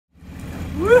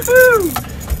Woohoo!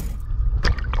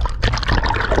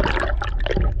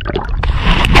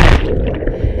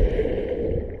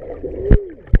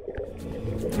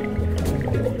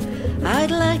 I'd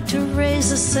like to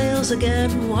raise the sails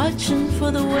again, watching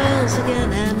for the whales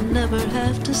again, and never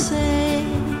have to say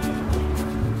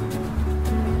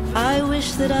I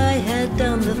wish that I had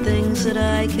done the things that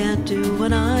I can't do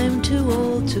when I'm too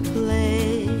old to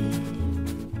play.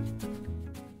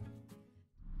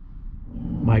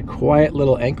 My quiet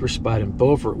little anchor spot in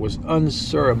Beaufort was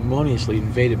unceremoniously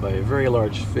invaded by a very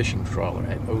large fishing trawler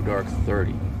at dark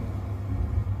 30.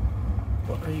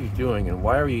 What are you doing, and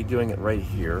why are you doing it right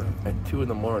here at 2 in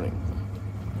the morning?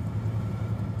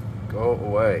 Go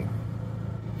away.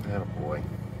 Attaboy.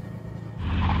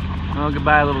 Well,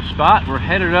 goodbye, little spot. We're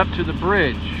headed up to the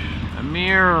bridge, a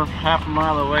mere half a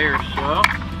mile away or so.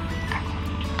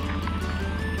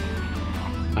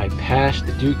 I passed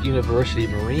the Duke University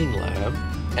Marine Lab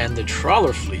and the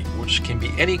trawler fleet, which can be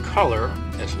any color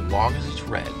as long as it's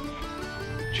red.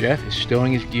 Jeff is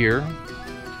stowing his gear,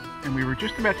 and we were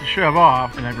just about to shove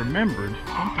off, and I remembered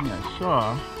something I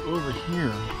saw over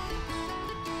here.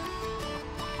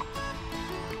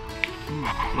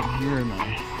 Here in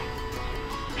my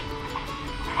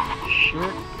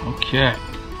shirt. Okay.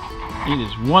 It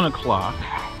is 1 o'clock.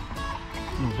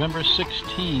 November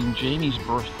 16, Jamie's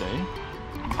birthday.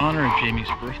 In honor of Jamie's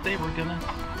birthday, we're gonna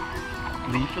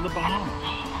leave for the Bahamas.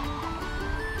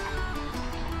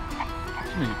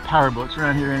 There's many power boats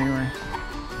around here anyway.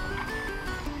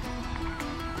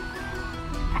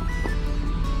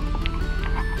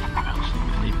 This thing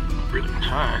isn't even really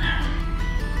tied.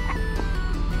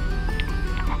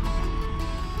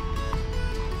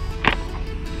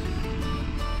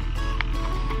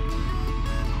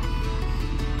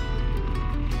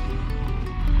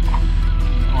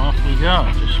 Go,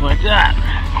 just like that.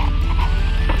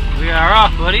 We are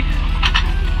off, buddy.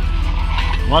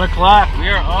 1 o'clock, we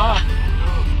are off.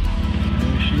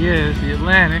 There she is, the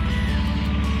Atlantic.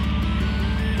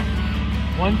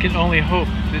 One can only hope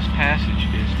that this passage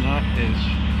is not as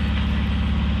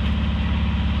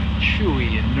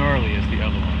chewy and gnarly as the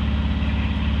other one.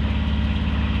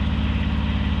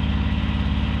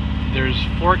 There's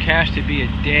forecast to be a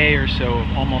day or so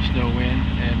of almost no wind,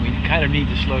 and we kind of need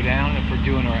to slow down if we're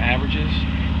doing our averages,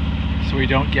 so we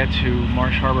don't get to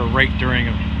Marsh Harbor right during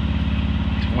a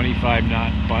 25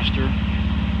 knot buster.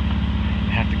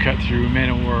 We have to cut through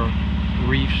man-o-war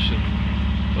reefs and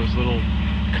those little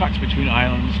cuts between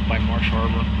islands by Marsh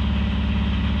Harbor.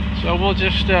 So we'll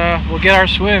just we'll get our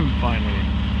swim finally,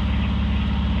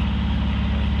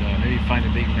 and maybe find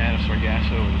a big mat of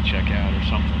sargasso to check out or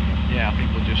something. But yeah, I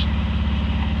think we'll just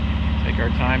take our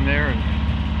time there and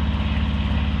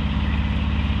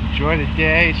enjoy the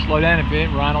day, slow down a bit.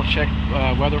 Ron will check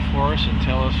weather for us and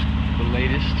tell us the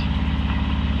latest.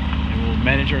 And we'll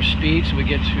manage our speed so we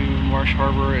get to Marsh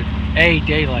Harbor at A,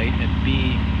 daylight, and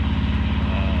B,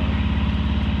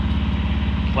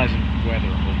 pleasant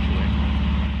weather,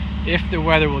 hopefully. If the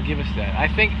weather will give us that. I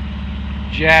think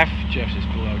Jeff's just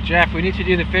below. Jeff, we need to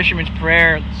do the fisherman's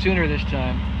prayer sooner this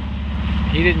time.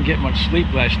 He didn't get much sleep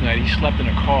last night. He slept in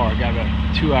a car, got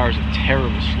about 2 hours of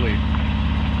terrible sleep.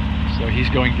 So he's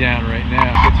going down right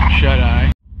now, get some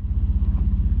shut-eye.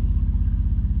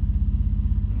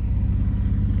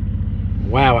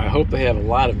 Wow, I hope they have a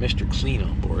lot of Mr. Clean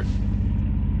on board.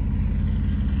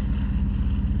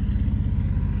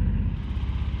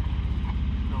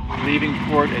 We're leaving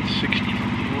port at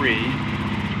 63.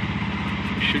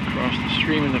 We should cross the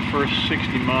stream in the first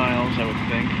 60 miles, I would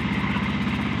think.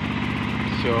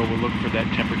 So we'll look for that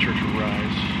temperature to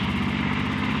rise.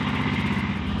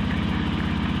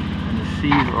 And the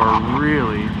seas are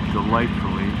really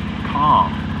delightfully calm.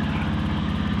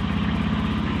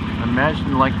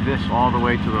 Imagine like this all the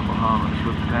way to the Bahamas.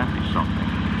 Wouldn't that be something?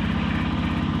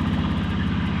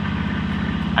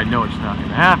 I know it's not going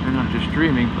to happen, I'm just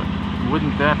dreaming, but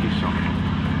wouldn't that be something?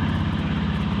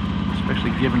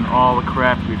 Especially given all the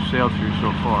crap we've sailed through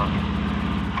so far.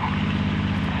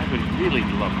 I would really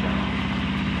love that.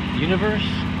 Universe,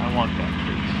 I want that,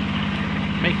 please.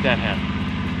 Make that happen.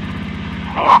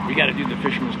 Oh, we got to do the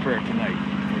fisherman's prayer tonight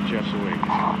when Jeff's awake,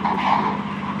 for sure.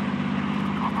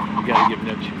 We got to give him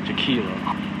that tequila.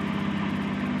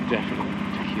 Definitely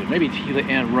tequila. Maybe tequila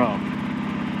and rum.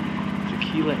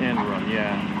 Tequila and rum,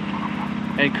 yeah.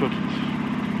 And cookies.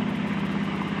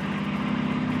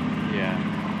 Yeah.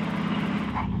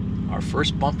 Our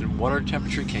first bump in water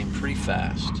temperature came pretty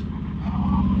fast.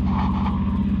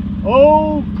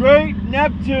 O great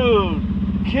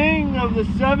Neptune, King of the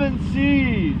 7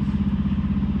 seas,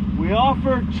 we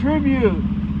offer tribute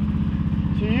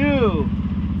to you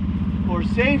for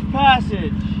safe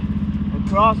passage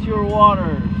across your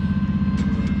waters.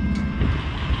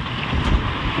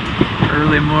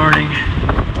 Early morning.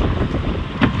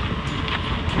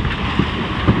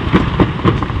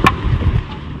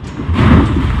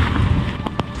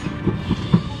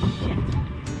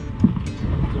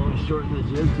 Don't shorten the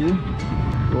jib too.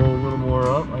 Go a little more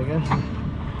up, I guess.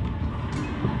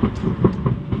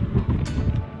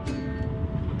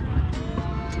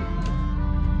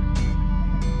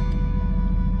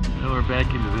 Now we're back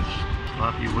into this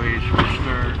sloppy waves from the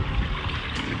start.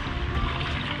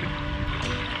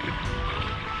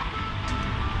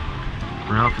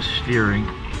 Ralph is steering.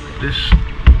 This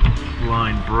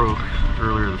line broke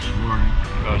earlier this morning.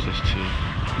 Caused us to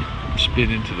spin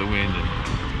into the wind and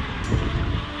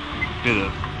a bit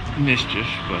of mischief,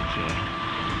 but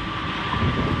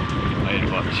I had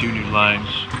bought 2 new lines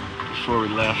before we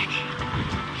left,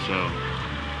 so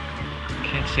I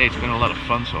can't say it's been a lot of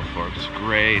fun so far. It's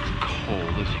gray, it's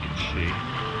cold, as you can see,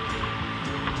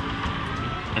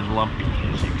 and lumpy,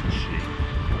 as you can see.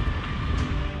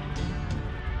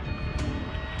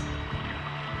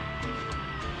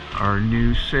 Our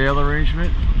new sail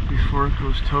arrangement before it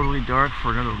goes totally dark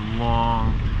for another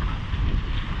long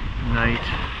night.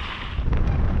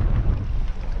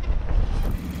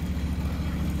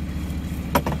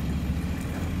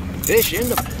 Fish in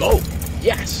the boat.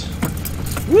 Yes.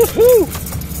 Woohoo!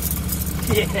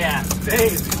 Yeah,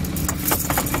 baby.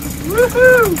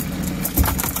 Woohoo!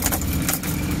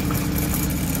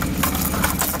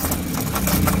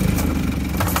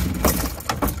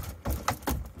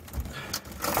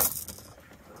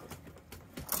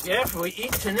 Jeff, we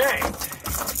eat tonight.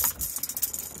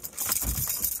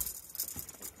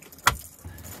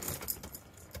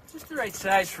 Just the right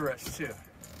size for us, too.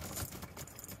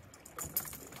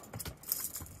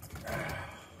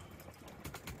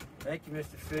 Thank you,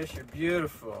 Mr. Fish. You're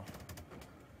beautiful.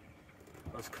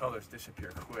 Those colors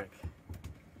disappear quick.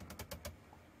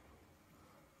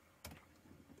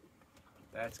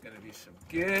 That's going to be some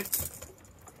good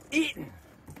eating.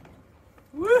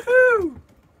 Woohoo!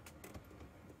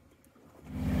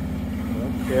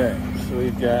 Okay, so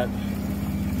we've got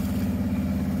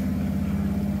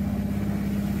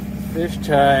fish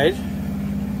tied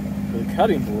to the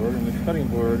cutting board, and the cutting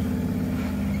board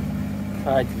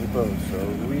tied to the boat, so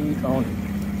we own it.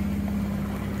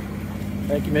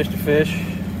 Thank you, Mr. Fish.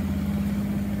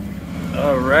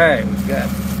 All right, we've got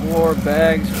 4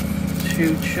 bags of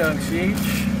 2 chunks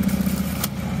each,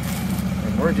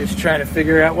 and we're just trying to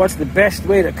figure out what's the best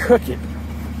way to cook it,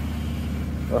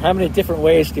 or how many different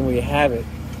ways can we have it.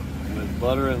 With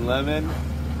butter and lemon.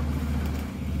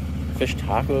 Fish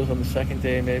tacos on the second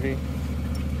day, maybe.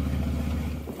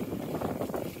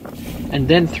 And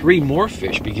then 3 more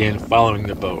fish began following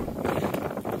the boat.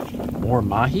 More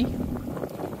mahi?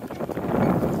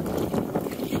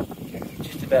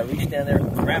 Just about reach down there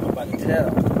and grab it by the tail.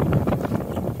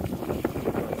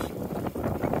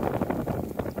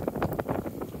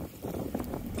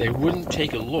 They wouldn't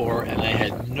take a lure, and I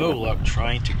had no luck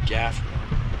trying to gaff one.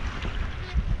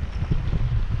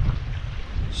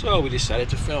 So we decided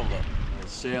to film them.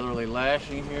 Sailorly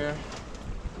lashing here.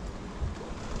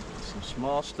 Some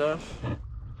small stuff.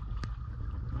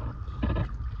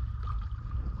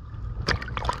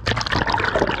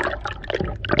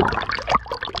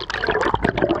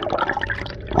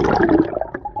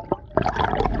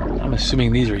 I'm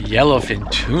assuming these are yellowfin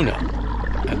tuna.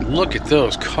 And look at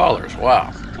those colors,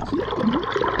 wow.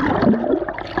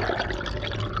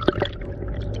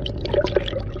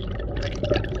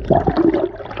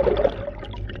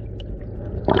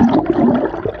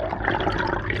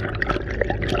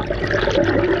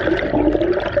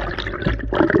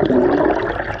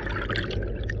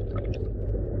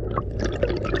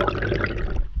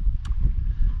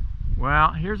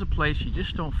 Well, here's a place you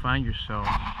just don't find yourself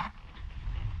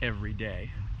every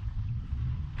day.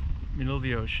 Middle of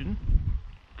the ocean,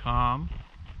 calm,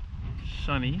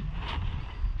 sunny,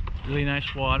 really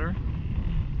nice water.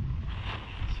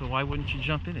 So why wouldn't you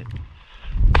jump in it?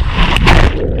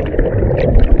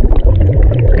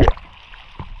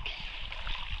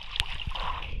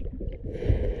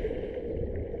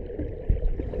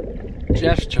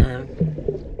 Jeff's turn.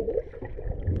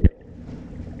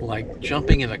 Like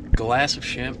jumping in a glass of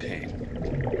champagne.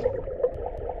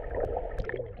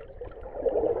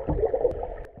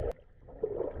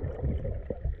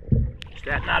 Is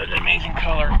that not an amazing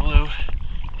color, blue?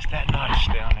 Is that not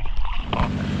astounding?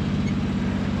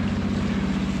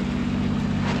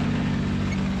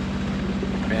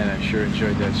 Man, I sure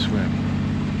enjoyed that swim.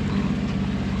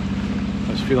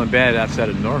 I was feeling bad outside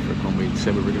of Norfolk when we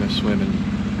said we were going to swim, and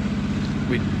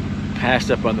we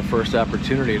passed up on the first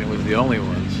opportunity, and it was the only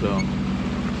one, so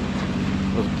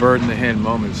Those bird in the hand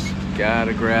moments,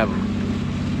 gotta grab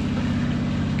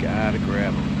them. Gotta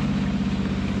grab them.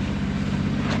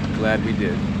 Glad we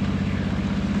did.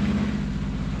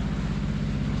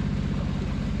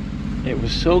 It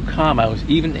was so calm, I was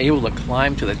even able to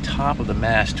climb to the top of the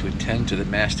mast to attend to the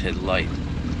masthead light.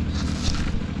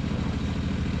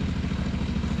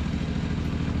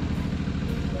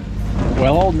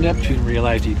 Well, old Neptune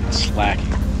realized he'd been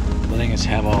slacking, letting us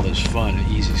have all this fun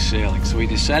and easy sailing, so he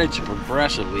decided to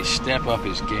progressively step up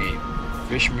his game.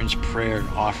 Fisherman's prayer and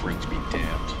offerings be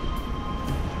damned.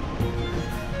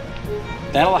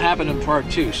 That'll happen in part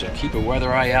 2, so keep a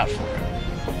weather eye out for it.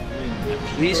 And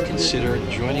please consider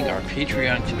joining our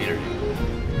Patreon community.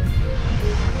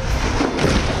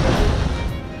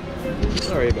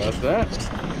 Sorry about that.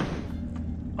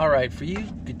 Alright, for you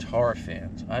guitar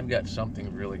fans, I've got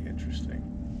something really interesting.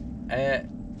 At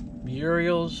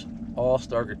Muriel's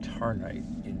All-Star Guitar Night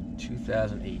in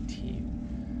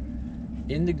 2018,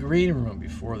 in the green room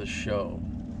before the show,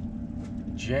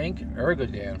 Cenk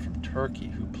Ergodan from Turkey,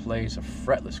 who plays a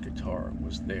fretless guitar,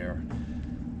 was there.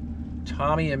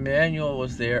 Tommy Emmanuel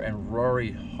was there, and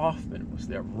Rory Hoffman was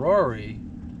there. Rory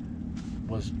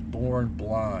was born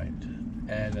blind,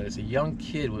 and as a young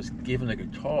kid was given a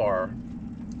guitar.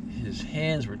 His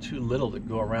hands were too little to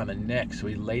go around the neck, so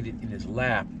he laid it in his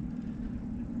lap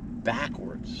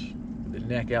backwards, with the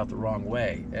neck out the wrong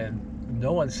way. And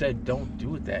no one said, don't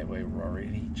do it that way, Rory.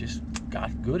 And he just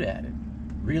got good at it,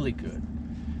 really good.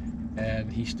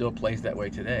 And he still plays that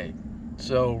way today.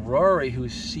 So Rory,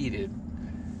 who's seated,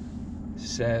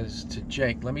 says to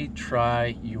Cenk, let me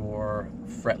try your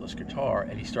fretless guitar.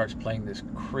 And he starts playing this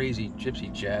crazy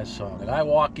gypsy jazz song. And I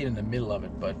walk in the middle of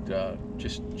it, but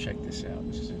just check this out.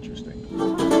 This is interesting.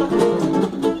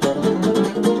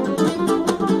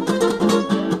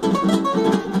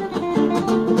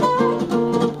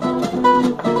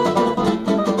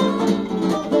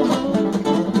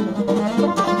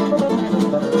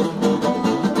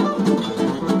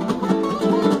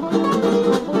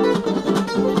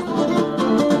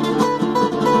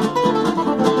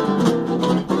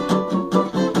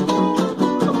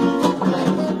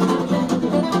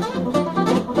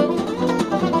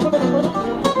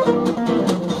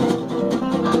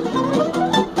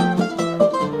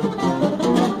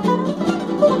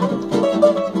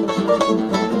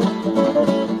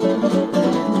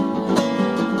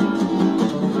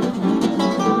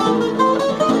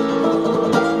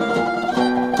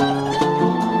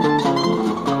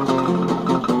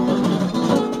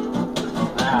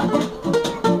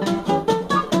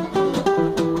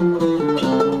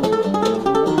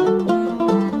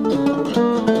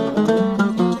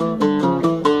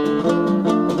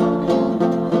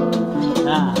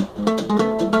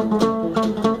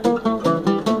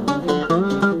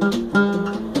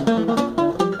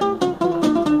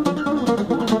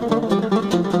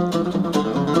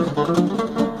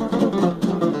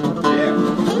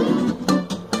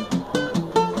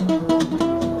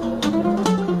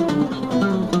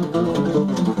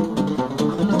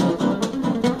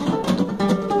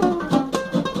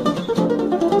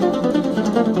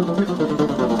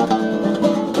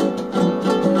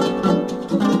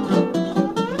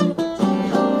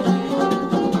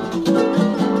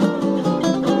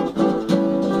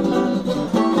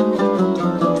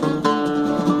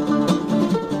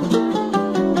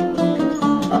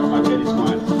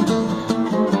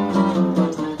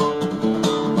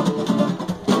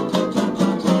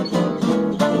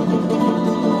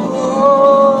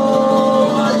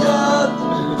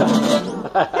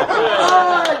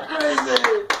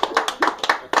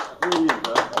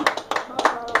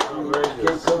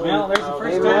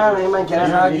 Can I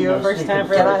hug you? First time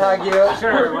for Can I hug you?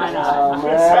 Sure, why not? Oh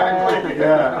man.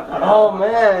 Yeah. Oh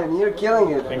man, you're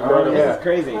killing it. Incredible. This is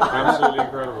crazy. Absolutely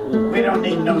incredible. We don't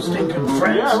need no stinking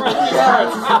friends. Yeah, right.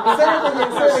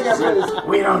 Yeah.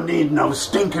 We don't need no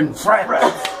stinking friends.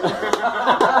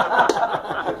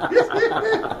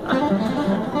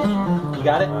 You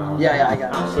got it? Yeah, I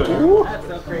got it. Absolutely. That's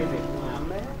so crazy.